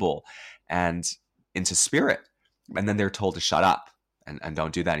invisible and into spirit. And then they're told to shut up and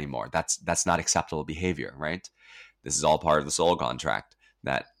don't do that anymore. That's not acceptable behavior, right? This is all part of the soul contract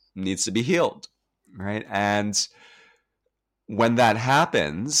that needs to be healed, right? And when that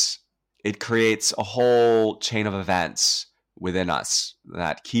happens, it creates a whole chain of events within us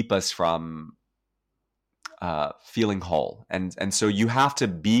that keep us from feeling whole. And so you have to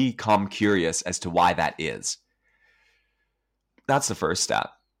become curious as to why that is. That's the first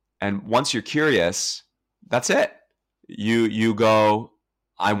step. And once you're curious, that's it. You go,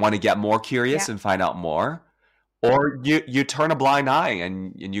 I want to get more curious and find out more. Or you turn a blind eye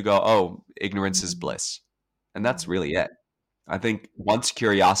and you go, oh, ignorance is bliss. And that's really it. I think once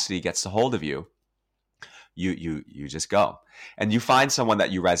curiosity gets a hold of you, you just go. And you find someone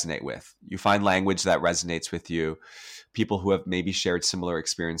that you resonate with. You find language that resonates with you, people who have maybe shared similar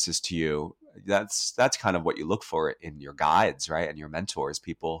experiences to you. That's kind of what you look for in your guides, right? And your mentors,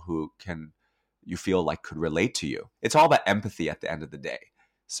 people who you feel like could relate to you. It's all about empathy at the end of the day.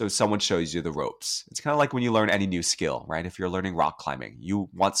 So someone shows you the ropes. It's kind of like when you learn any new skill, right? If you're learning rock climbing, you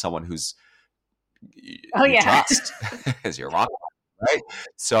want someone who's you trust as your rock climber, right?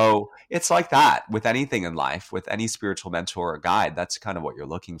 So it's like that with anything in life, with any spiritual mentor or guide. That's kind of what you're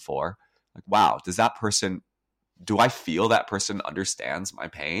looking for. Like, wow, do I feel that person understands my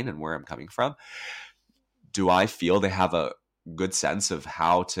pain and where I'm coming from? Do I feel they have a good sense of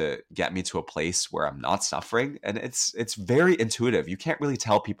how to get me to a place where I'm not suffering? And it's very intuitive. You can't really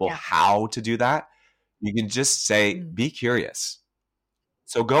tell people how to do that. You can just say, be curious.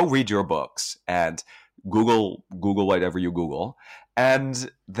 So go read your books and Google whatever you Google, and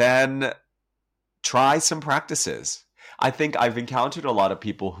then try some practices. I think I've encountered a lot of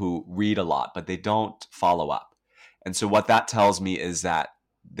people who read a lot, but they don't follow up. And so what that tells me is that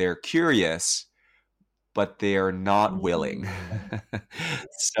they're curious, but they're not willing.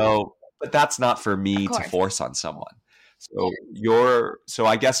 But that's not for me to force on someone. So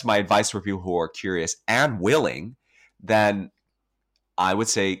I guess my advice for people who are curious and willing, then I would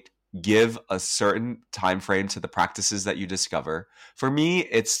say give a certain time frame to the practices that you discover. For me,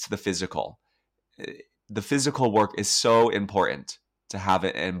 it's the physical. The physical work is so important to have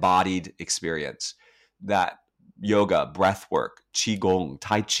an embodied experience. That yoga, breath work, qigong,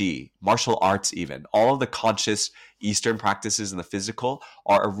 tai chi, martial arts even, all of the conscious Eastern practices in the physical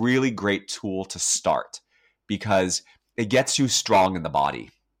are a really great tool to start because it gets you strong in the body.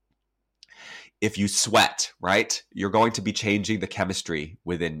 If you sweat, right, you're going to be changing the chemistry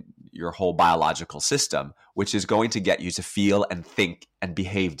within your whole biological system, which is going to get you to feel and think and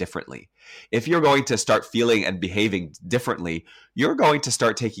behave differently. If you're going to start feeling and behaving differently, you're going to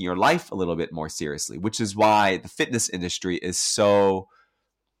start taking your life a little bit more seriously, which is why the fitness industry is so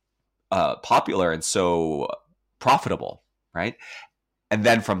popular and so profitable, right? And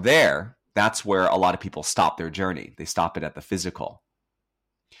then from there, that's where a lot of people stop their journey. They stop it at the physical.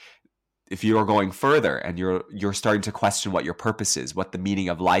 If you're going further and you're starting to question what your purpose is, what the meaning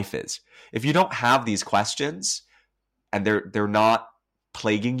of life is, if you don't have these questions and they're not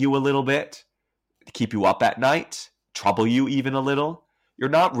plaguing you a little bit, keep you up at night, trouble you even a little, you're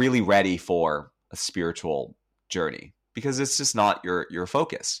not really ready for a spiritual journey because it's just not your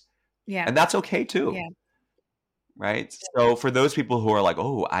focus. Yeah. And that's okay too. Yeah. Right? So for those people who are like,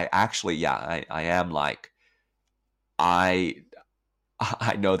 oh, I am like, I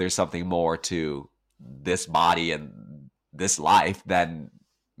know there's something more to this body and this life than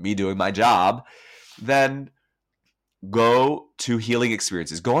me doing my job, then go to healing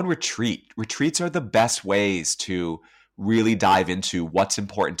experiences. Go on retreat. Retreats are the best ways to really dive into what's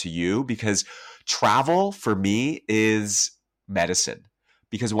important to you because travel for me is medicine.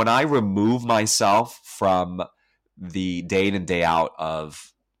 Because when I remove myself from the day in and day out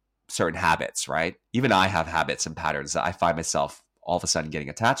of certain habits, right? Even I have habits and patterns that I find myself all of a sudden getting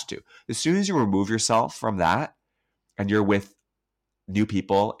attached to. As soon as you remove yourself from that and you're with new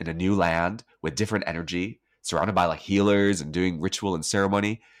people in a new land with different energy, surrounded by like healers and doing ritual and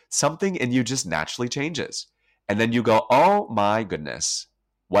ceremony, something in you just naturally changes. And then you go, oh my goodness,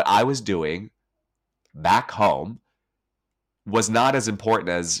 what I was doing back home was not as important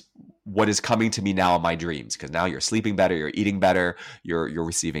as what is coming to me now in my dreams, because now you're sleeping better, you're eating better, you're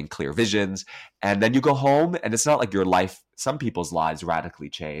receiving clear visions. And then you go home and it's not like your life, some people's lives radically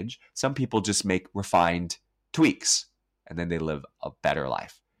change. Some people just make refined tweaks and then they live a better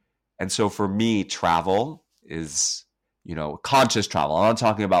life. And so for me, travel is, conscious travel. I'm not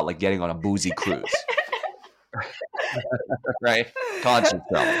talking about like getting on a boozy cruise. Right? Conscious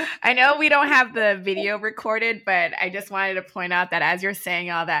travel. I know we don't have the video recorded, but I just wanted to point out that as you're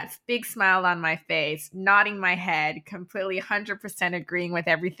saying all that, big smile on my face, nodding my head, completely 100% agreeing with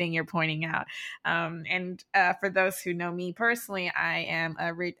everything you're pointing out. And for those who know me personally, I am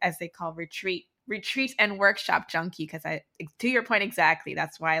as they call retreat and workshop junkie, because to your point exactly,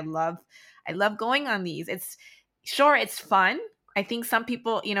 that's why I love going on these. It's fun. I think some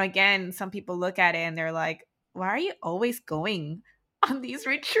people, some people look at it and they're like, why are you always going on these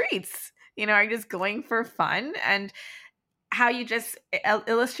retreats? Are you just going for fun? And how you just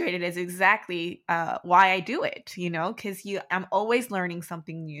illustrated is exactly why I do it, because I'm always learning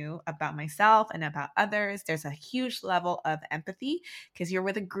something new about myself and about others. There's a huge level of empathy because you're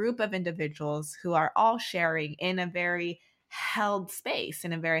with a group of individuals who are all sharing in a very held space,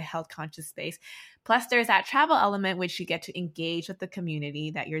 in a very health conscious space. Plus there's that travel element, which you get to engage with the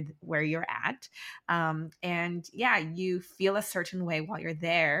community where you're at. And yeah, you feel a certain way while you're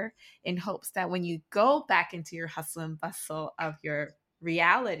there, in hopes that when you go back into your hustle and bustle of your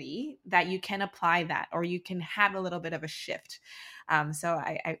reality, that you can apply that, or you can have a little bit of a shift. So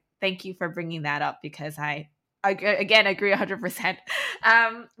I thank you for bringing that up, because I again agree 100%.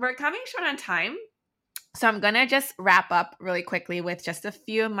 We're coming short on time, so I'm going to just wrap up really quickly with just a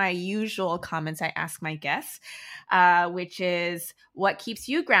few of my usual comments I ask my guests, which is, what keeps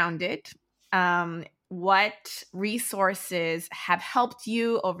you grounded? What resources have helped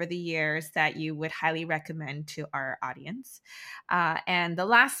you over the years that you would highly recommend to our audience? And the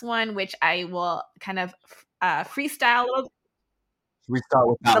last one, which I will kind of freestyle a little. Should we start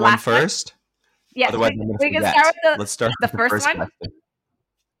with that one first? Yes, we can start with Let's start with the first one. Question.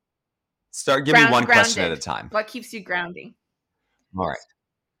 Give me one question at a time. What keeps you grounding? All right.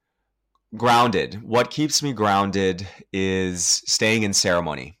 Grounded. What keeps me grounded is staying in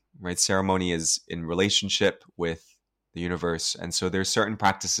ceremony, right? Ceremony is in relationship with the universe. And so there's certain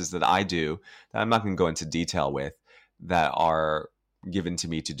practices that I do that I'm not going to go into detail with, that are given to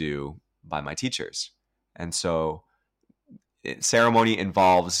me to do by my teachers. And so ceremony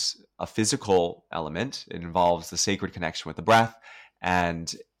involves a physical element. It involves the sacred connection with the breath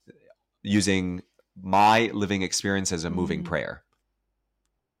and using my living experience as a moving prayer,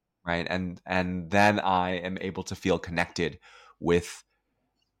 right? And then I am able to feel connected with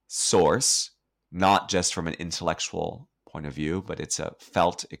source, not just from an intellectual point of view, but it's a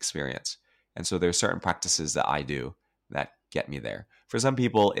felt experience. And so there are certain practices that I do that get me there. For some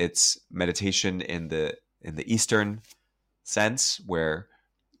people, it's meditation in the Eastern sense, where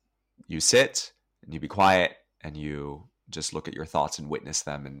you sit and you be quiet and you just look at your thoughts and witness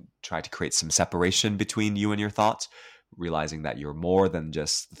them and try to create some separation between you and your thoughts, realizing that you're more than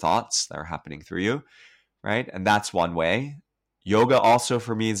just the thoughts that are happening through you, right? And that's one way. Yoga also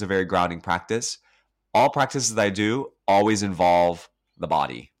for me is a very grounding practice. All practices that I do always involve the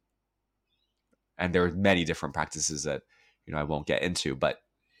body. And there are many different practices that, I won't get into, but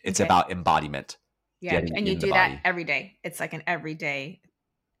it's about embodiment. Yeah, and you do that every day. It's like an everyday.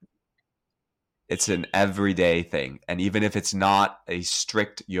 It's an everyday thing. And even if it's not a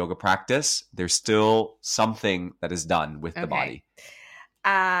strict yoga practice, there's still something that is done with the body.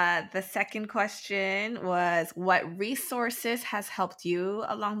 The second question was, what resources has helped you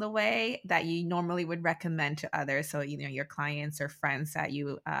along the way that you normally would recommend to others? So, your clients or friends that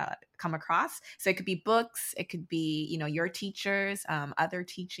you come across. So it could be books, it could be, your teachers, other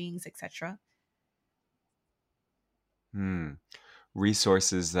teachings, etc.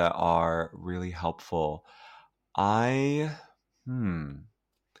 Resources that are really helpful. There's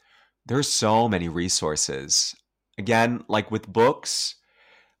so many resources. Again, like with books,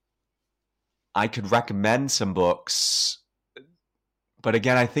 I could recommend some books, but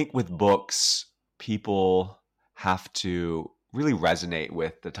again, I think with books, people have to really resonate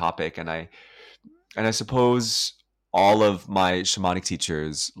with the topic. And I suppose all of my shamanic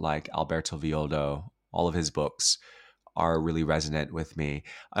teachers, like Alberto Villoldo, all of his books are really resonant with me.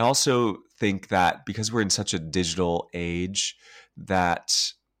 I also think that because we're in such a digital age,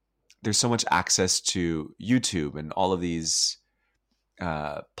 that there's so much access to YouTube and all of these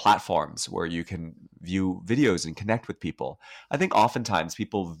platforms where you can view videos and connect with people. I think oftentimes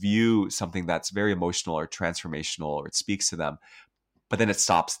people view something that's very emotional or transformational, or it speaks to them, but then it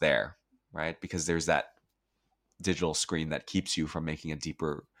stops there, right? Because there's that digital screen that keeps you from making a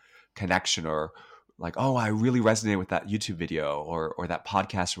deeper connection, or like, oh, I really resonate with that YouTube video or that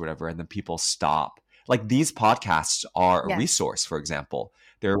podcast or whatever, and then people stop. Like these podcasts are a Yes. resource, for example.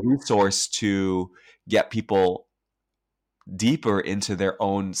 They're a resource to get people deeper into their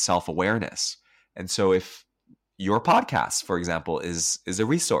own self-awareness. And so if your podcast, for example, is a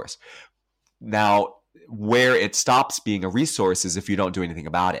resource, now where it stops being a resource is if you don't do anything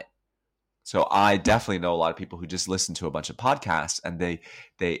about it. So I definitely know a lot of people who just listen to a bunch of podcasts and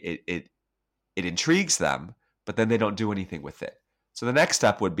it intrigues them, but then they don't do anything with it. So the next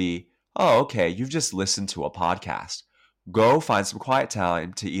step would be, oh, okay, you've just listened to a podcast. Go find some quiet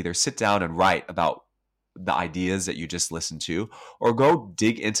time to either sit down and write about the ideas that you just listened to, or go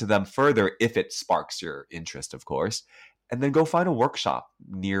dig into them further if it sparks your interest, of course, and then go find a workshop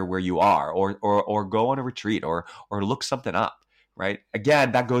near where you are, or go on a retreat, or look something up, right?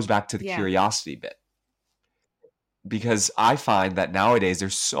 Again, that goes back to the curiosity bit, because I find that nowadays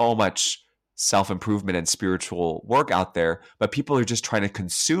there's so much self-improvement and spiritual work out there, but people are just trying to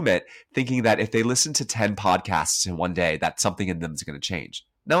consume it, thinking that if they listen to 10 podcasts in one day, that something in them is going to change.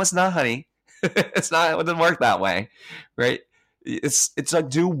 No, it's not, honey. It's not, it doesn't work that way, right? It's like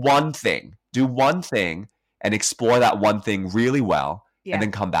do one thing and explore that one thing really well, and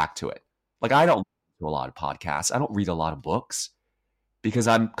then come back to it. Like I don't listen to a lot of podcasts. I don't read a lot of books because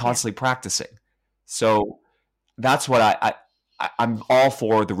I'm constantly practicing. So that's what I'm all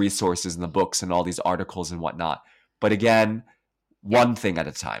for, the resources and the books and all these articles and whatnot. But again, one thing at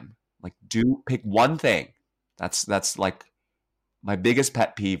a time. Like do pick one thing. That's like my biggest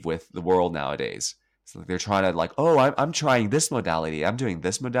pet peeve with the world nowadays. So they're trying to like, oh, I'm trying this modality. I'm doing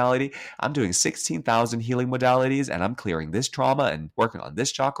this modality. I'm doing 16,000 healing modalities, and I'm clearing this trauma and working on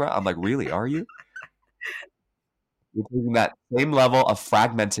this chakra. I'm like, really? Are you? You're taking that same level of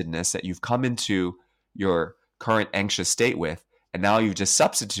fragmentedness that you've come into your current anxious state with, and now you've just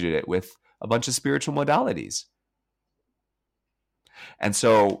substituted it with a bunch of spiritual modalities. And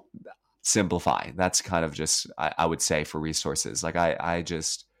so simplify. That's kind of just, I would say, for resources. Like I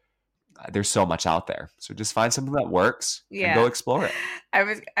just, there's so much out there. So just find something that works and go explore it. I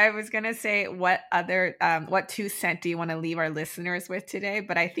was going to say, what 2 cents do you want to leave our listeners with today?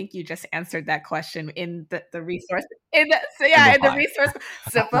 But I think you just answered that question in the resource. In the resource,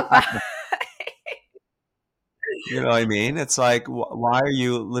 simplify. You know what I mean? It's like, why are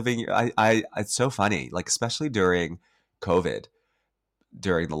you living? It's so funny. Like, especially during COVID,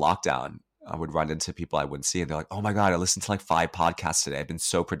 during the lockdown, I would run into people I wouldn't see, and they're like, oh my God, I listened to like 5 podcasts today. I've been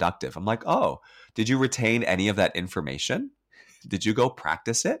so productive. I'm like, oh, did you retain any of that information? Did you go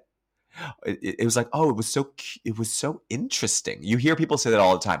practice it? It was like, oh, it was so interesting. You hear people say that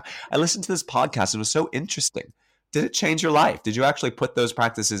all the time. I listened to this podcast. It was so interesting. Did it change your life? Did you actually put those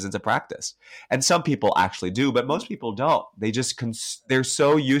practices into practice? And some people actually do, but most people don't. They just, they're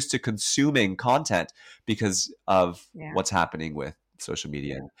so used to consuming content because of what's happening with social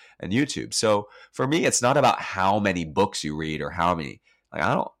media and YouTube. So for me, it's not about how many books you read or how many, like,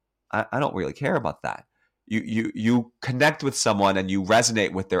 I don't really care about that. You connect with someone and you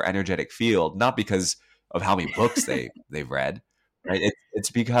resonate with their energetic field, not because of how many books they've read, right?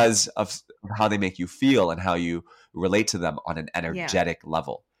 It's because of how they make you feel and how you relate to them on an energetic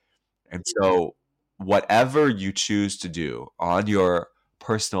level. And so whatever you choose to do on your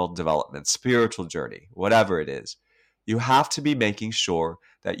personal development, spiritual journey, whatever it is, you have to be making sure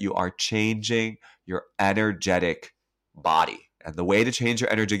that you are changing your energetic body. And the way to change your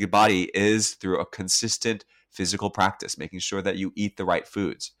energetic body is through a consistent physical practice, making sure that you eat the right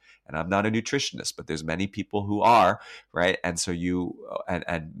foods. And I'm not a nutritionist, but there's many people who are, right? And so you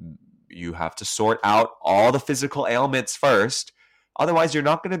have to sort out all the physical ailments first. Otherwise, you're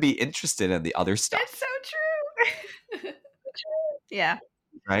not going to be interested in the other stuff. That's so true. Yeah.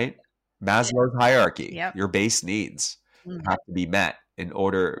 Right? Maslow's hierarchy, your base needs have to be met in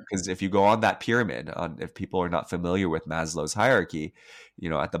order, because if you go on that pyramid, if people are not familiar with Maslow's hierarchy,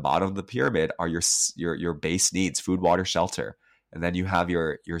 at the bottom of the pyramid are your base needs: food, water, shelter. And then you have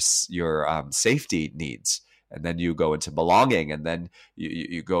your safety needs. And then you go into belonging, and then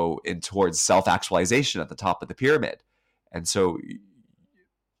you go in towards self-actualization at the top of the pyramid. And so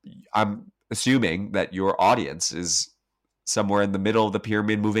I'm assuming that your audience is somewhere in the middle of the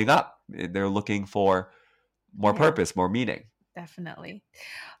pyramid moving up. They're looking for more purpose, more meaning. Definitely.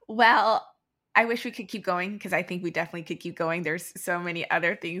 Well, I wish we could keep going because I think we definitely could keep going. There's so many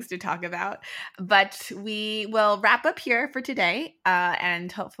other things to talk about, but we will wrap up here for today. And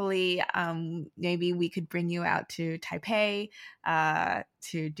hopefully, maybe we could bring you out to Taipei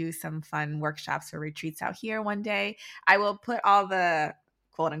to do some fun workshops or retreats out here one day. I will put all the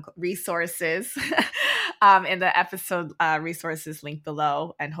quote unquote resources in the episode resources link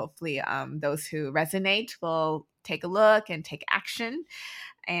below. And hopefully those who resonate will take a look and take action.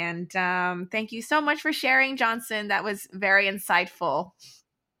 And thank you so much for sharing, Johnson. That was very insightful.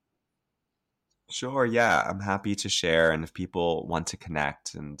 Sure, yeah, I'm happy to share. And if people want to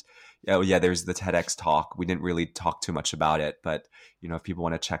connect, and there's the TEDx talk. We didn't really talk too much about it, but if people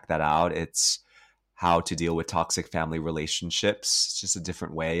want to check that out, it's how to deal with toxic family relationships. It's just a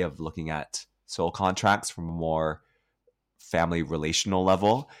different way of looking at soul contracts from a more family relational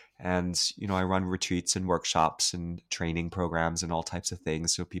level. And, I run retreats and workshops and training programs and all types of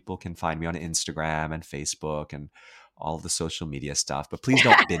things. So people can find me on Instagram and Facebook and all the social media stuff. But please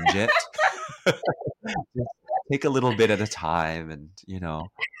don't binge it. Take a little bit at a time and,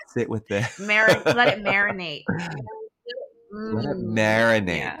 sit with it. Let it marinate. Let it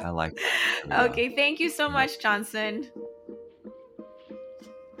marinate. Yeah. I like that. Okay. Thank you so much, Johnson.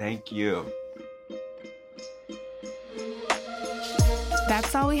 Thank you.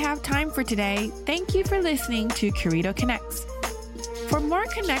 That's all we have time for today. Thank you for listening to Querido Connects. For more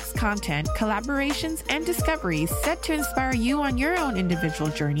Connects content, collaborations, and discoveries set to inspire you on your own individual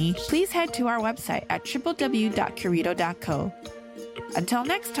journey, please head to our website at www.querido.co. Until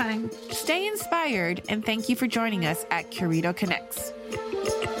next time, stay inspired, and thank you for joining us at Querido Connects.